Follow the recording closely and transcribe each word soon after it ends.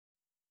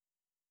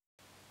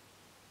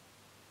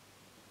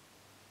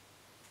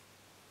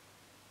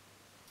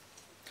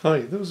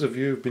Hi, those of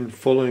you who've been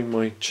following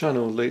my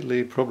channel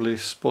lately probably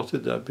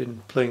spotted that I've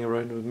been playing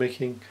around with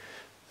making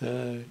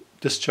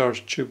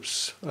discharge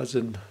tubes, as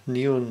in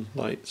neon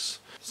lights.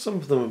 Some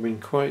of them have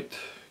been quite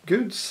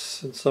good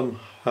and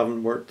some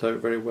haven't worked out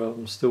very well.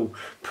 I'm still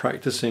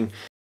practicing.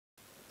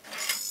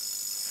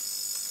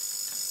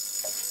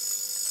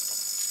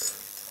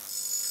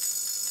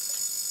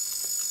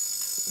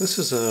 This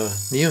is a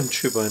neon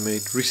tube I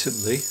made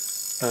recently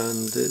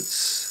and it's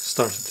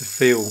started to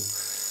fail.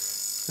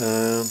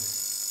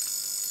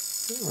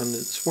 And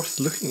it's worth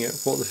looking at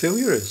what the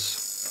failure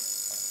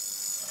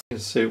is.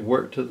 As it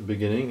worked at the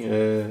beginning,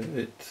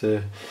 it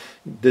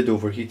did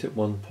overheat at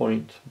one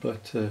point,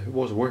 but it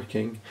was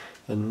working,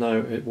 and now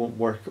it won't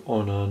work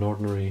on an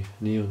ordinary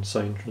neon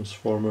sign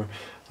transformer.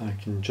 I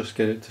can just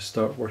get it to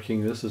start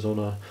working. This is on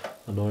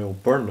an oil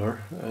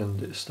burner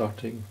and it's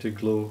starting to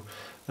glow,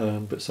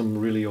 but some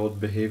really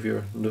odd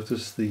behaviour.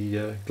 Notice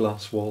the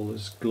glass wall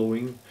is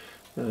glowing,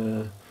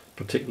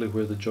 particularly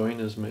where the join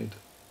is made.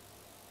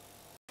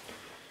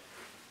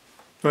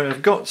 Right,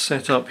 I've got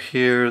set up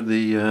here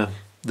the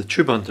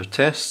tube under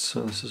test.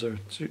 So this is our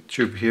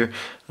tube here,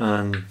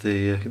 and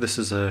this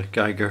is a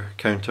Geiger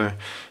counter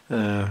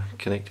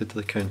connected to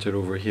the counter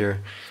over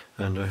here,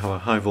 and I have a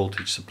high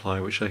voltage supply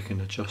which I can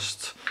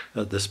adjust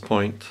at this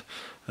point.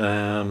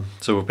 So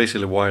we've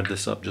basically wired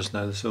this up just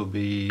now. This will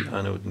be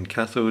anode and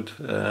cathode,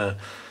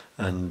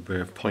 and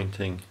we're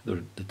pointing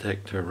the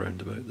detector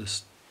around about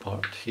this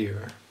part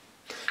here.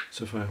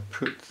 So if I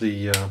put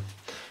the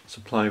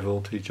supply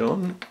voltage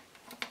on,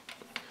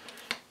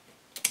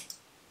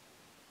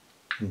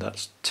 and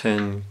that's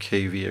 10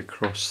 kV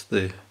across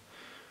the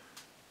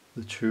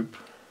tube,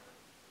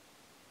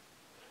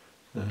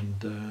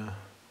 and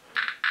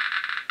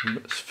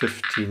that's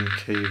 15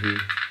 kV,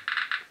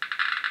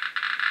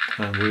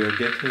 and we are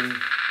getting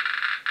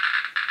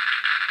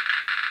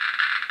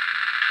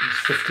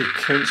 50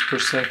 counts per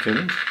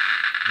second.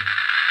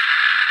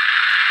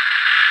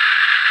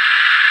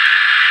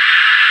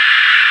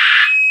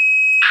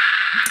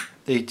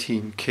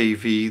 (18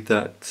 kV),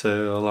 that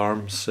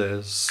alarm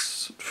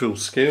says full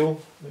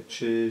scale,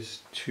 which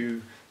is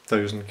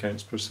 2000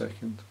 counts per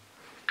second.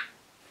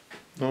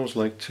 I always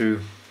like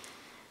to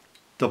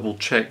double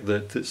check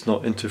that it's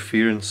not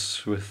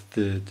interference with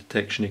the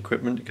detection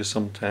equipment, because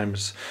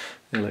sometimes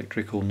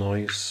electrical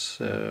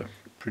noise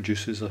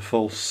produces a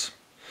false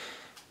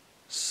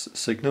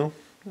signal.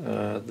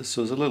 This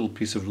was a little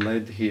piece of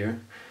lead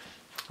here,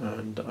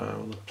 and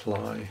I'll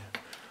apply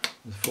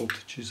the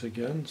voltages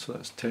again. So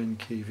that's 10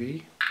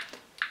 kV,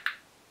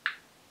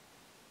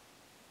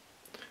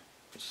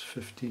 it's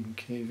 15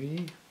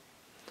 kV,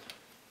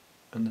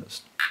 and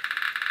that's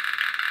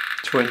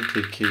 20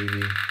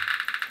 kV.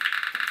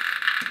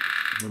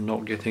 We're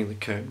not getting the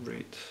count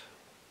rate.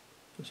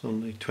 It's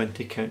only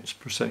 20 counts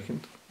per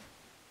second.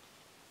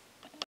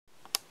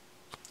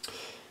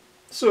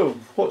 So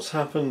what's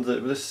happened,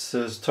 that this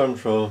has turned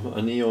from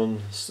a neon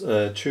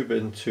tube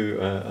into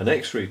an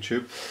X-ray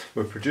tube.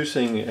 We're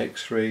producing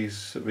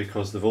X-rays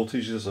because the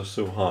voltages are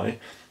so high,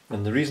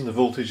 and the reason the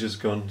voltage has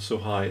gone so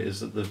high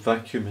is that the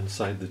vacuum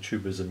inside the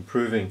tube is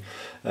improving,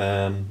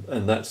 and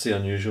that's the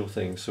unusual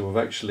thing. So we've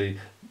actually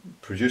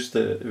produced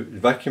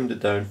vacuumed it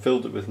down,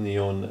 filled it with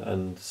neon,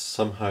 and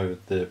somehow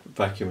the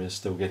vacuum is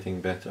still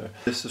getting better.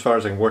 This, as far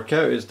as I can work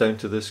out, is down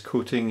to this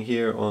coating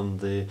here on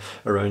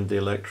around the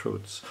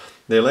electrodes.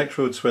 The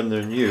electrodes, when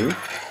they're new,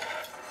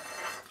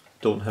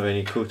 don't have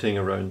any coating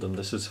around them.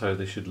 This is how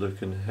they should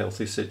look in a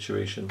healthy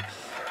situation.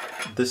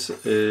 This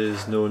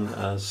is known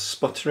as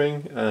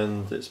sputtering,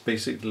 and it's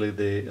basically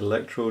the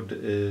electrode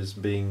is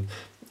being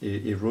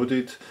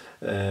eroded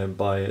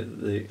by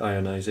the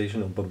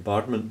ionization or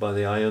bombardment by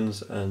the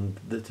ions, and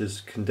that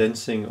is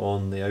condensing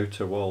on the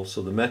outer wall.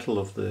 So the metal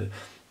of the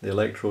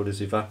electrode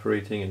is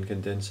evaporating and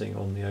condensing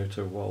on the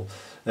outer wall.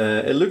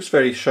 It looks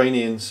very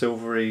shiny and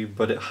silvery,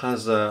 but it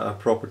has a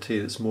property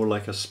that's more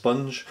like a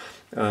sponge,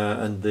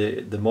 and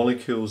the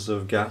molecules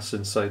of gas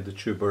inside the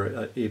tube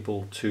are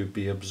able to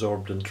be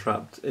absorbed and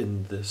trapped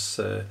in this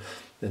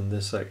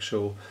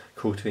actual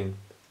coating.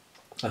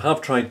 I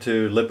have tried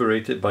to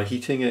liberate it by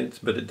heating it,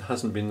 but it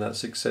hasn't been that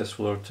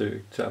successful, or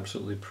to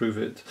absolutely prove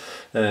it.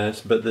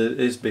 But it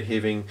is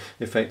behaving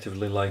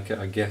effectively like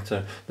a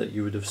getter that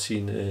you would have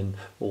seen in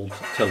old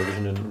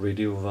television and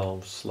radio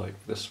valves like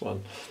this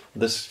one.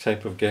 This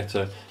type of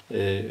getter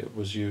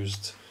was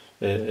used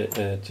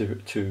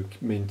to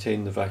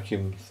maintain the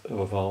vacuum of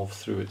a valve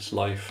through its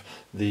life.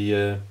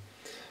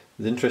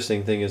 The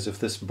interesting thing is, if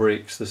this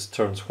breaks, this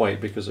turns white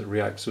because it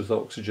reacts with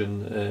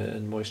oxygen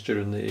and moisture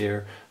in the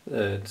air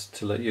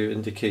to let you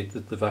indicate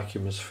that the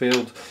vacuum has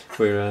failed,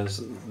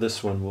 whereas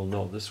this one will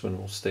not. This one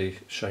will stay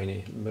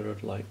shiny,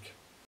 mirrored like.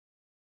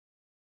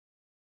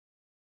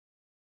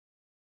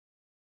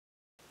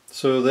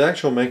 So the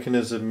actual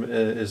mechanism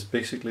is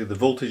basically the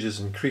voltage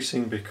is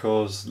increasing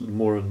because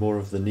more and more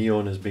of the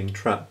neon is being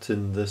trapped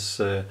in this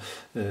the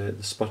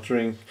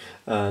sputtering,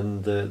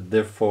 and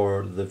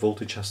therefore the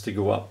voltage has to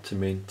go up to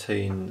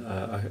maintain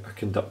a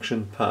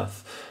conduction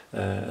path.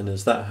 And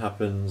as that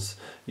happens,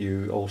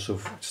 you also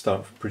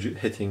start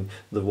hitting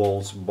the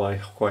walls by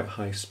quite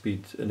high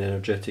speed and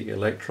energetic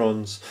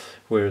electrons.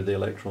 Where the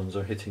electrons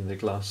are hitting the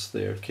glass,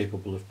 they are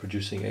capable of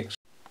producing X.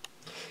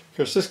 Of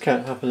course, this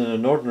can't happen in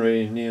an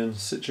ordinary neon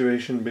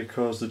situation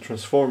because the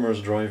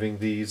transformers driving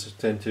these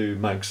tend to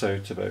max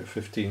out about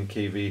 15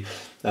 kV,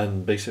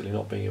 and basically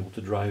not being able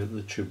to drive it,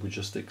 the tube would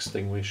just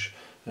extinguish,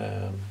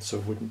 so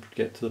it wouldn't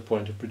get to the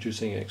point of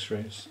producing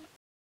X-rays.